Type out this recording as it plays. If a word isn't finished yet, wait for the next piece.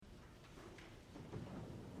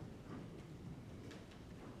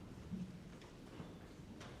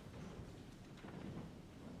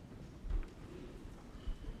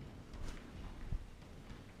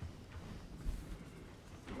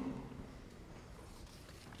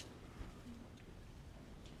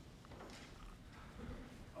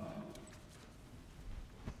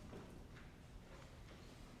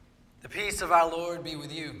peace of our Lord be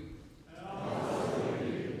with you.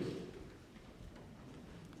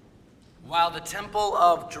 While the temple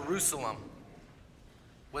of Jerusalem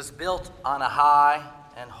was built on a high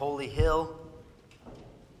and holy hill,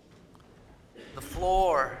 the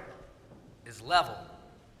floor is level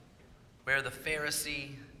where the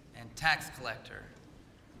Pharisee and tax collector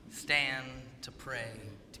stand to pray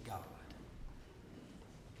to God.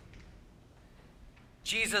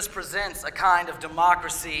 Jesus presents a kind of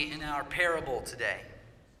democracy in our parable today.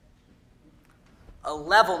 A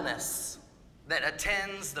levelness that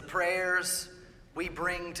attends the prayers we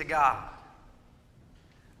bring to God.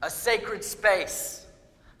 A sacred space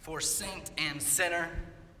for saint and sinner,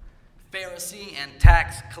 Pharisee and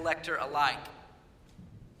tax collector alike,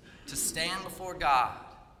 to stand before God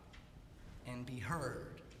and be heard.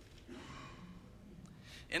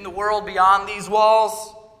 In the world beyond these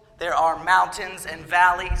walls, there are mountains and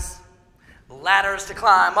valleys, ladders to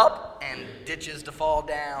climb up and ditches to fall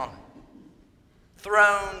down,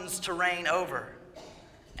 thrones to reign over,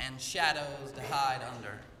 and shadows to hide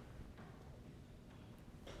under.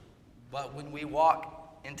 But when we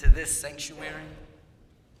walk into this sanctuary,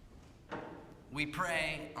 we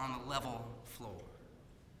pray on a level floor.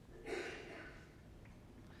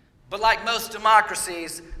 But like most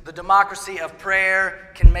democracies, the democracy of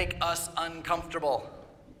prayer can make us uncomfortable,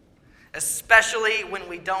 especially when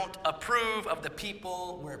we don't approve of the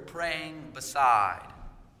people we're praying beside.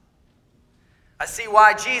 I see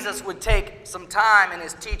why Jesus would take some time in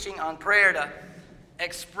his teaching on prayer to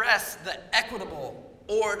express the equitable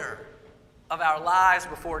order of our lives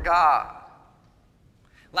before God.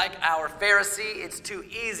 Like our Pharisee, it's too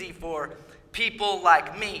easy for people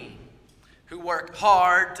like me who work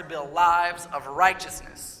hard to build lives of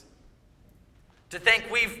righteousness to think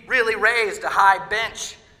we've really raised a high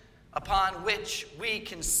bench upon which we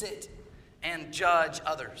can sit and judge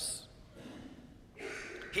others.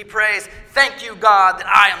 He prays, "Thank you, God, that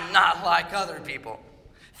I am not like other people,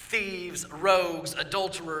 thieves, rogues,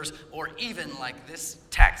 adulterers, or even like this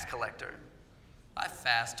tax collector. I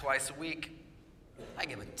fast twice a week. I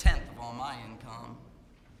give 1/10 of all my income."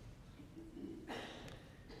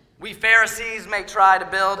 We Pharisees may try to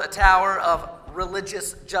build a tower of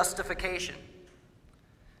religious justification,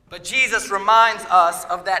 but Jesus reminds us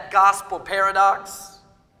of that gospel paradox,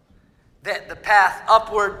 that the path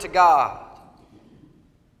upward to God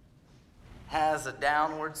has a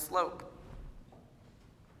downward slope.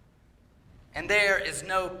 And there is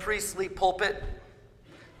no priestly pulpit,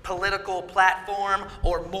 political platform,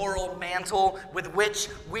 or moral mantle with which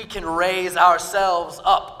we can raise ourselves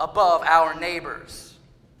up above our neighbors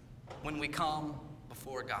when we come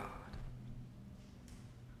before God.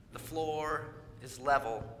 The floor is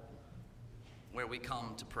level where we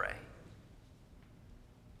come to pray.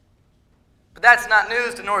 But that's not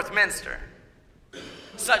news to Northminster.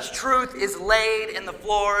 Such truth is laid in the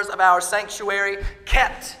floors of our sanctuary,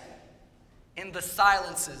 kept in the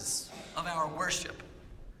silences of our worship,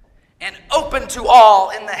 and open to all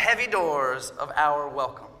in the heavy doors of our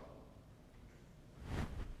welcome.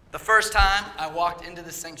 The first time I walked into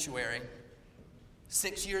the sanctuary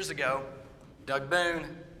 6 years ago, Doug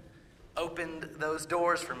Boone opened those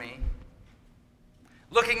doors for me.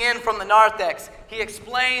 Looking in from the narthex, he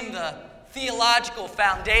explained the theological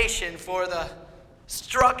foundation for the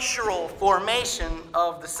structural formation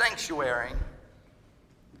of the sanctuary,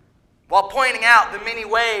 while pointing out the many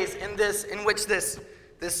ways in which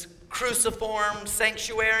this cruciform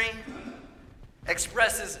sanctuary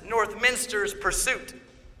expresses Northminster's pursuit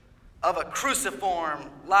of a cruciform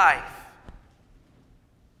life.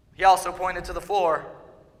 He also pointed to the floor,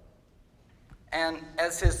 and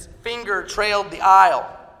as his finger trailed the aisle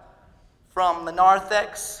from the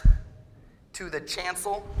narthex to the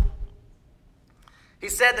chancel, he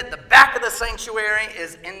said that the back of the sanctuary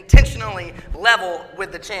is intentionally level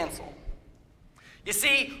with the chancel. You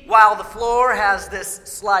see, while the floor has this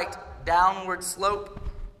slight downward slope,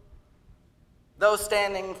 those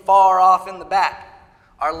standing far off in the back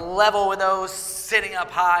are level with those sitting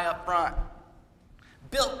up high up front,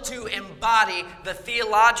 built to embody the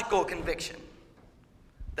theological conviction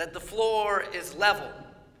that the floor is level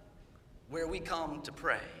where we come to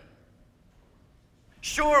pray.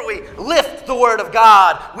 Sure, we lift the word of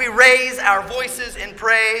God, we raise our voices in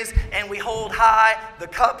praise, and we hold high the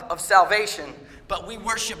cup of salvation, but we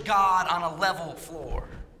worship God on a level floor.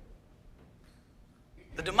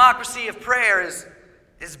 The democracy of prayer is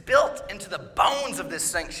built into the bones of this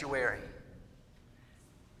sanctuary.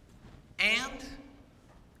 And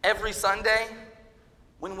every Sunday,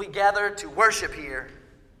 when we gather to worship here,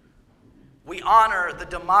 we honor the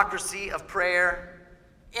democracy of prayer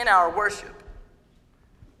in our worship.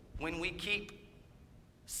 when we keep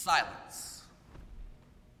silence.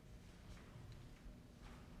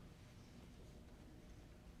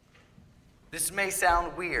 This may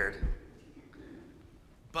sound weird,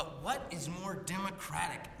 but what is more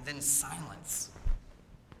democratic than silence?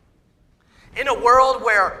 In a world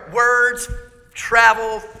where words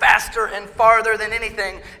travel faster and farther than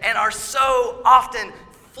anything and are so often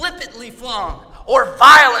flippantly flung or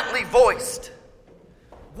violently voiced,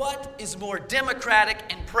 what is more democratic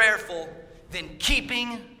and prayerful than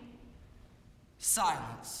keeping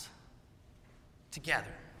silence together?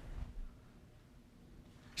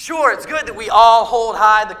 Sure, it's good that we all hold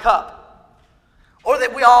high the cup, or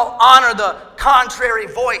that we all honor the contrary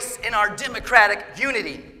voice in our democratic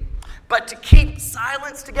unity. But to keep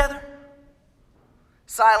silence together,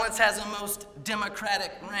 silence has a most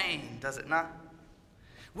democratic reign, does it not?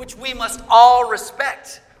 Which we must all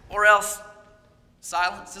respect, or else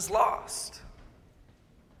silence is lost.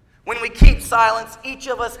 When we keep silence, each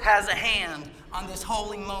of us has a hand on this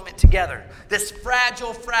holy moment together, this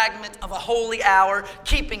fragile fragment of a holy hour,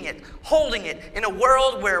 keeping it, holding it in a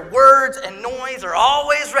world where words and noise are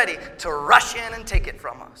always ready to rush in and take it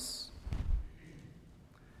from us.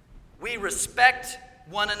 We respect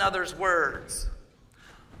one another's words,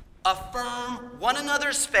 affirm one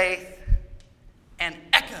another's faith, and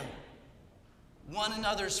echo one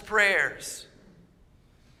another's prayers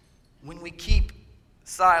when we keep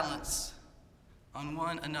silence on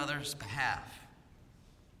one another's behalf.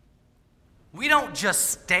 We don't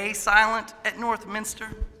just stay silent at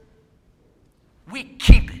Northminster, we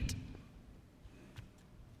keep it.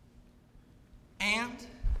 And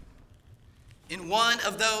in one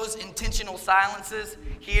of those intentional silences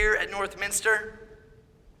here at Northminster,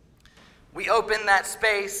 we open that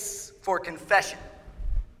space for confession.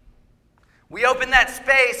 We open that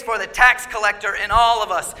space for the tax collector in all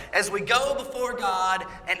of us as we go before God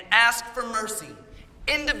and ask for mercy,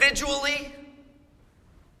 individually,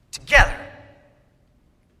 together.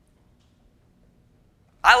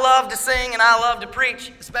 I love to sing and I love to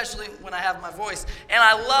preach, especially when I have my voice, and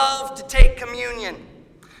I love to take communion.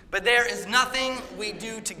 But there is nothing we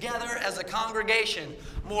do together as a congregation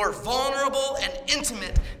more vulnerable and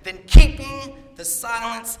intimate than keeping the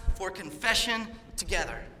silence for confession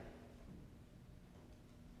together.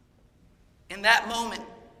 In that moment,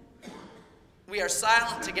 we are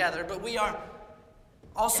silent together, but we are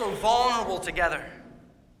also vulnerable together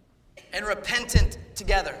and repentant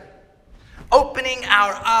together, opening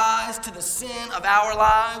our eyes to the sin of our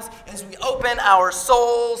lives as we open our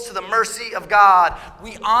souls to the mercy of God.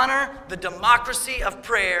 We honor the democracy of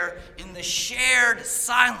prayer in the shared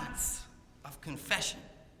silence of confession.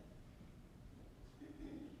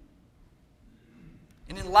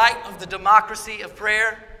 And in light of the democracy of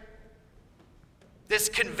prayer, this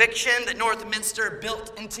conviction that Northminster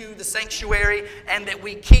built into the sanctuary and that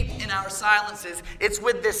we keep in our silences, it's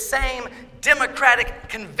with this same democratic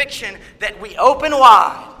conviction that we open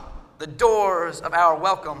wide the doors of our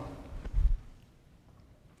welcome.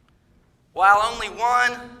 While only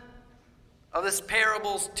one of this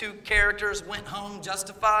parable's two characters went home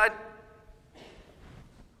justified,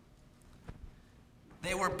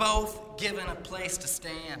 they were both given a place to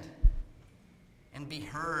stand and be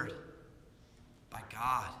heard by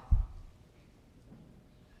God.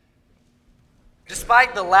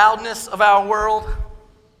 Despite the loudness of our world,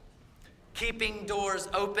 keeping doors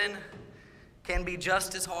open can be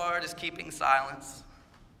just as hard as keeping silence.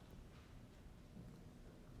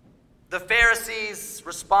 The Pharisee's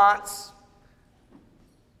response,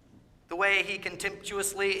 the way he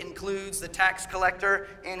contemptuously includes the tax collector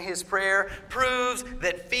in his prayer, proves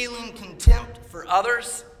that feeling contempt for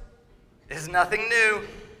others is nothing new.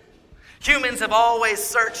 Humans have always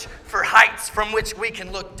searched for heights from which we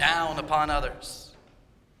can look down upon others.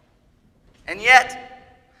 And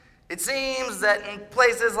yet, it seems that in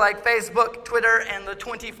places like Facebook, Twitter, and the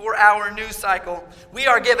 24-hour news cycle, we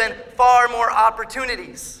are given far more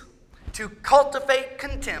opportunities to cultivate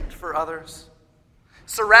contempt for others,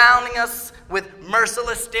 surrounding us with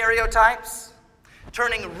merciless stereotypes,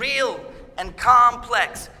 turning real and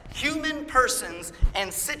complex human persons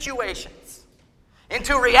and situations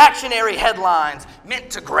into reactionary headlines meant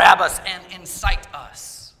to grab us and incite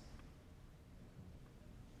us.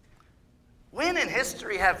 When in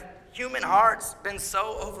history have human hearts been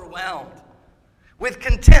so overwhelmed with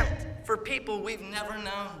contempt for people we've never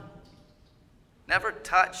known, never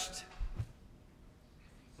touched,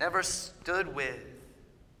 never stood with,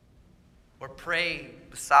 or prayed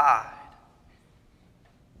beside?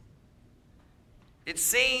 It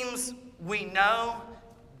seems we know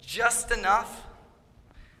just enough.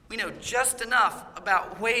 We know just enough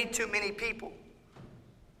about way too many people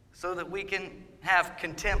so that we can have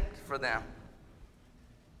contempt for them.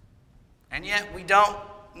 And yet we don't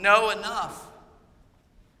know enough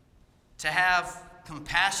to have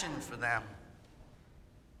compassion for them.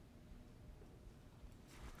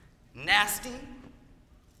 Nasty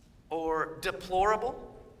or deplorable.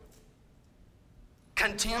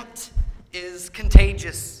 Contempt is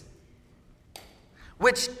contagious,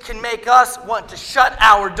 which can make us want to shut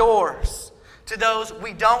our doors to those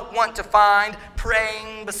we don't want to find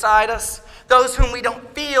praying beside us, those whom we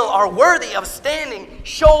don't feel are worthy of standing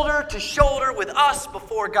shoulder to shoulder with us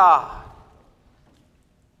before God.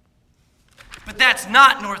 But that's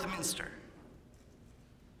not Northminster,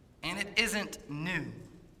 and it isn't new.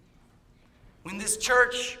 When this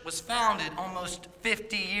church was founded almost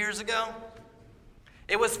 50 years ago,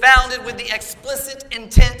 it was founded with the explicit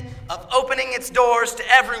intent of opening its doors to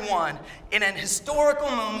everyone in an historical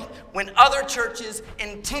moment when other churches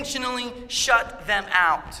intentionally shut them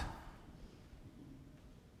out.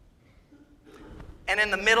 And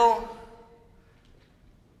in the middle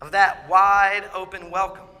of that wide open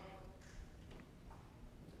welcome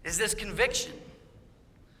is this conviction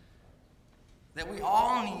that we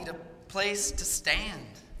all need a place to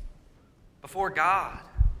stand before God.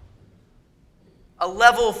 A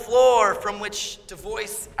level floor from which to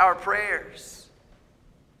voice our prayers.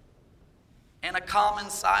 And a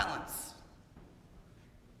common silence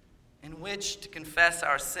in which to confess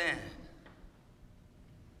our sin.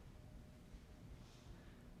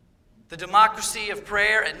 The democracy of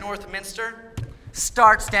prayer at Northminster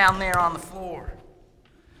starts down there on the floor.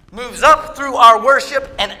 Moves up through our worship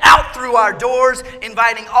and out through our doors,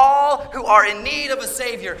 inviting all who are in need of a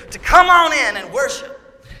Savior to come on in and worship.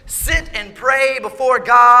 Sit and pray before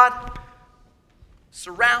God,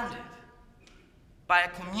 surrounded by a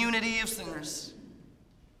community of sinners,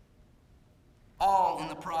 all in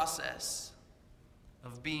the process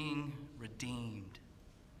of being redeemed.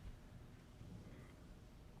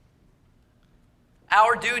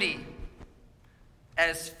 Our duty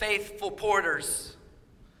as faithful porters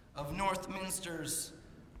of Northminster's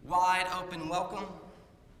wide open welcome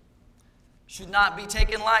should not be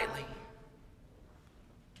taken lightly.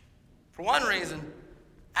 For one reason,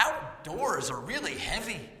 our doors are really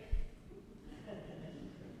heavy.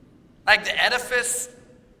 Like the edifice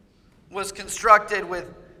was constructed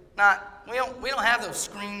with we don't have those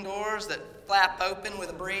screen doors that flap open with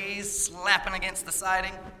a breeze slapping against the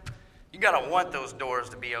siding. You gotta want those doors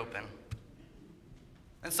to be open.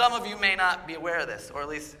 And some of you may not be aware of this, or at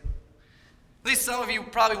least some of you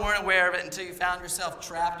probably weren't aware of it until you found yourself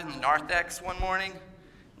trapped in the narthex one morning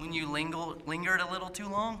when you lingered a little too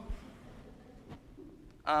long.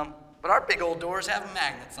 But our big old doors have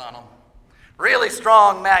magnets on them. Really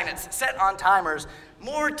strong magnets set on timers.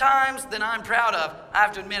 More times than I'm proud of. I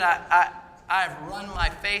have to admit, I've run my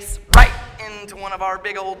face right into one of our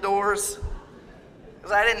big old doors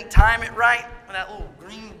because I didn't time it right with that little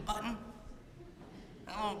green button.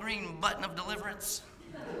 That little green button of deliverance.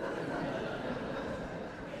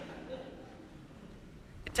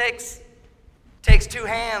 It takes two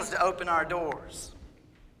hands to open our doors.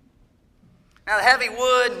 Now, the heavy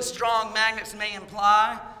wood and strong magnets may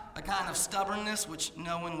imply a kind of stubbornness which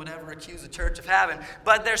no one would ever accuse a church of having.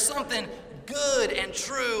 But there's something good and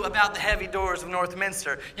true about the heavy doors of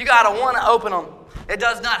Northminster. You got to want to open them. It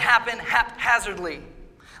does not happen haphazardly.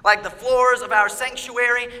 Like the floors of our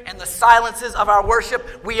sanctuary and the silences of our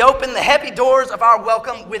worship, we open the heavy doors of our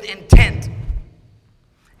welcome with intent.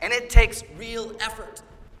 And it takes real effort,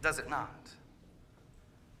 does it not,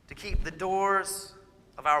 to keep the doors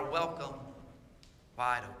of our welcome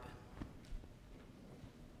wide open.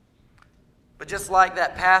 But just like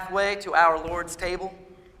that pathway to our Lord's table,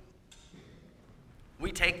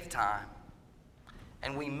 we take the time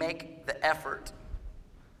and we make the effort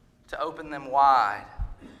to open them wide.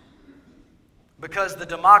 Because the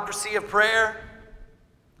democracy of prayer,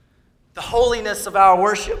 the holiness of our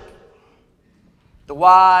worship, the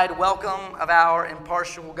wide welcome of our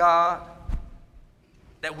impartial God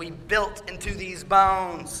that we built into these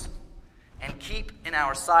bones and keep in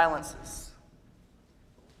our silences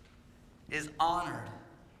is honored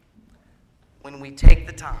when we take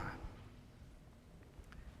the time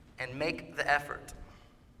and make the effort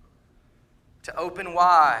to open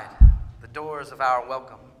wide the doors of our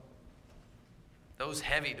welcome, those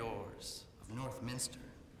heavy doors of Northminster.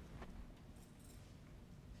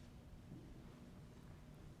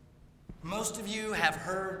 Most of you have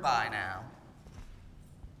heard by now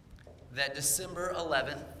that December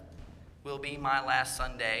 11th will be my last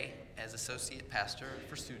Sunday as associate pastor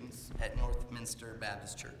for students at Northminster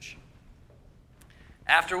Baptist Church.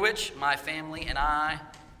 After which, my family and I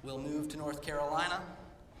will move to North Carolina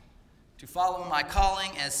to follow my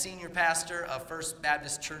calling as senior pastor of First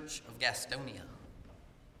Baptist Church of Gastonia.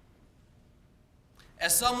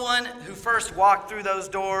 As someone who first walked through those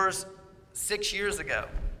doors 6 years ago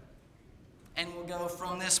and will go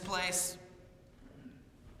from this place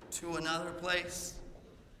to another place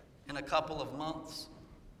in a couple of months,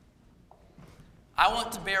 I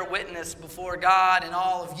want to bear witness before God and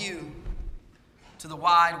all of you to the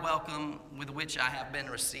wide welcome with which I have been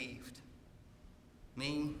received.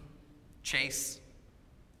 Me, Chase,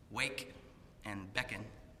 Wake, and Beckon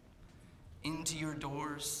into your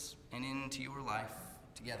doors and into your life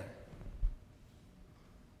together.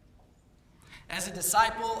 As a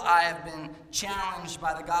disciple, I have been challenged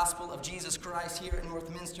by the gospel of Jesus Christ here at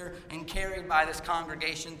Northminster and carried by this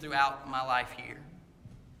congregation throughout my life here.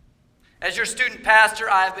 As your student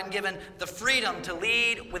pastor, I have been given the freedom to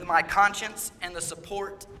lead with my conscience and the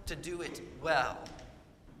support to do it well.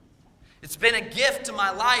 It's been a gift to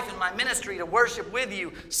my life and my ministry to worship with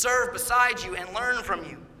you, serve beside you, and learn from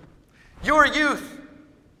you. Your youth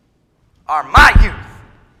are my youth.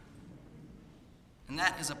 And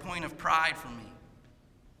that is a point of pride for me,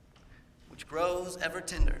 which grows ever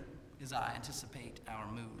tender as I anticipate our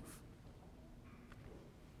move.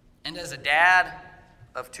 And as a dad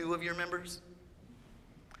of 2 of your members,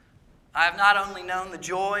 I have not only known the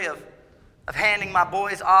joy of handing my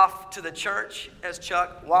boys off to the church as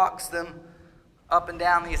Chuck walks them up and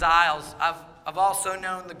down these aisles. I've also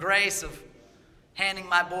known the grace of handing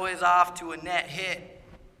my boys off to Annette Hitt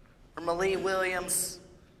or Malie Williams,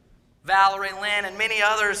 Valerie Lynn, and many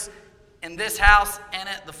others in this house and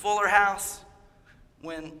at the Fuller House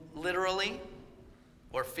when literally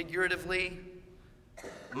or figuratively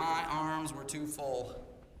my arms were too full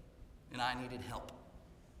and I needed help.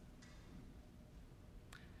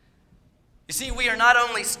 You see, we are not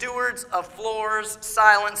only stewards of floors,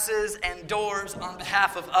 silences, and doors on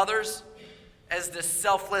behalf of others as this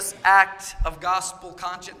selfless act of gospel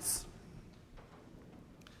conscience,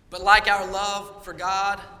 but like our love for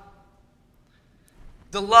God,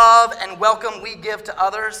 the love and welcome we give to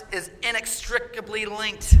others is inextricably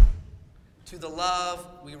linked to the love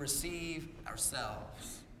we receive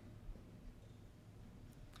ourselves.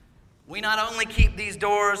 We not only keep these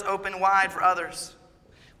doors open wide for others,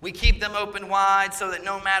 we keep them open wide so that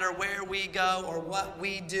no matter where we go or what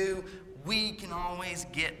we do, we can always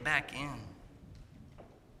get back in.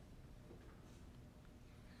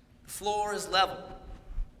 The floor is level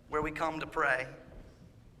where we come to pray.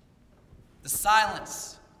 The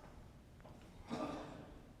silence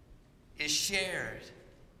is shared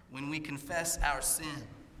when we confess our sin.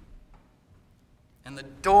 And the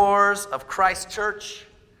doors of Christ Church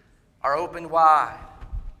are opened wide,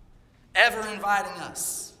 ever inviting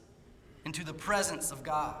us into the presence of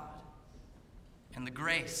God and the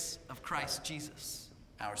grace of Christ Jesus,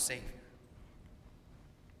 our Savior.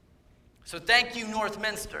 So thank you,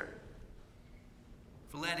 Northminster,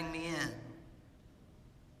 for letting me in.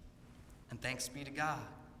 And thanks be to God.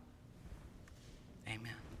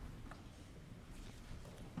 Amen.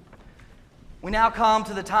 We now come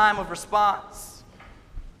to the time of response,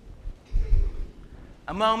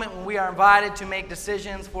 a moment when we are invited to make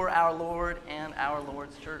decisions for our Lord and our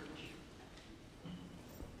Lord's church.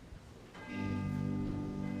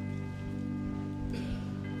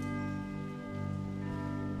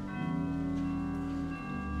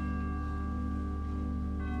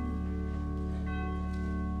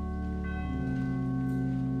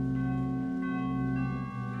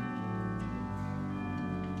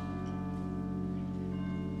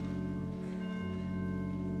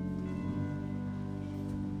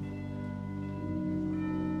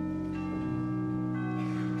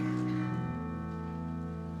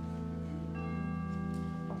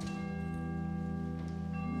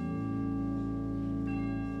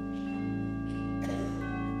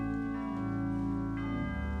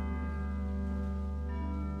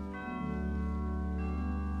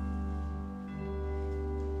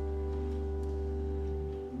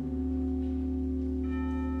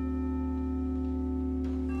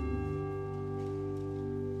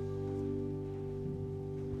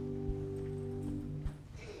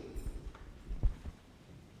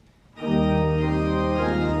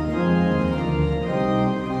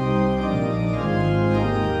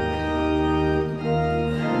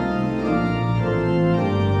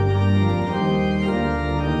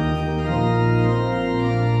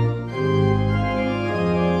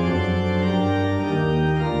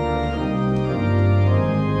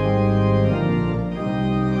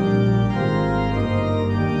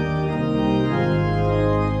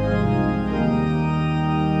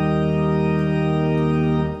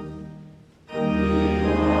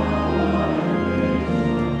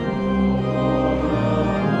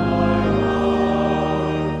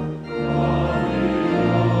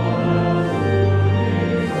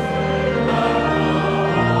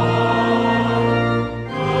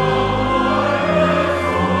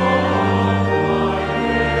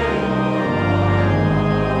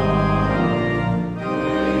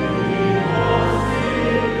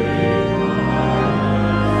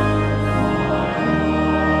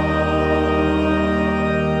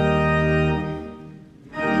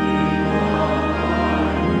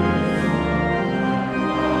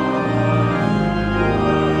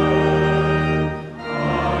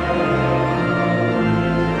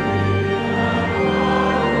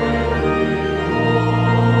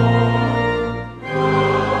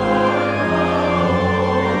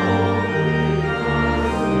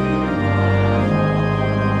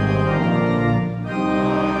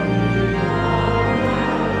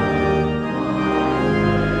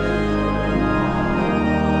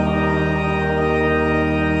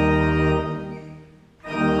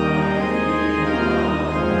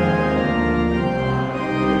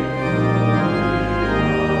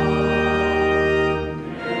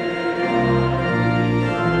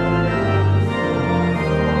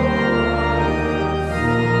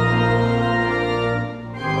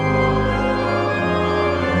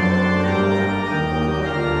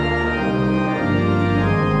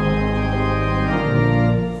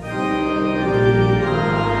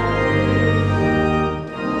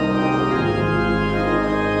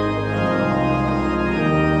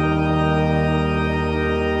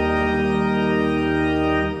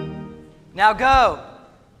 Now go,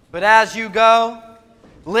 but as you go,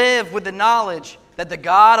 live with the knowledge that the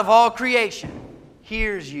God of all creation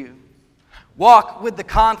hears you. Walk with the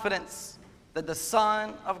confidence that the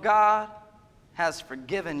Son of God has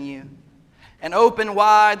forgiven you. And open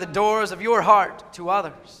wide the doors of your heart to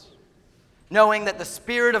others, knowing that the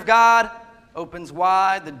Spirit of God opens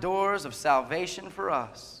wide the doors of salvation for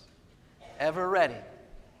us, ever ready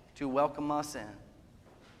to welcome us in.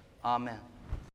 Amen.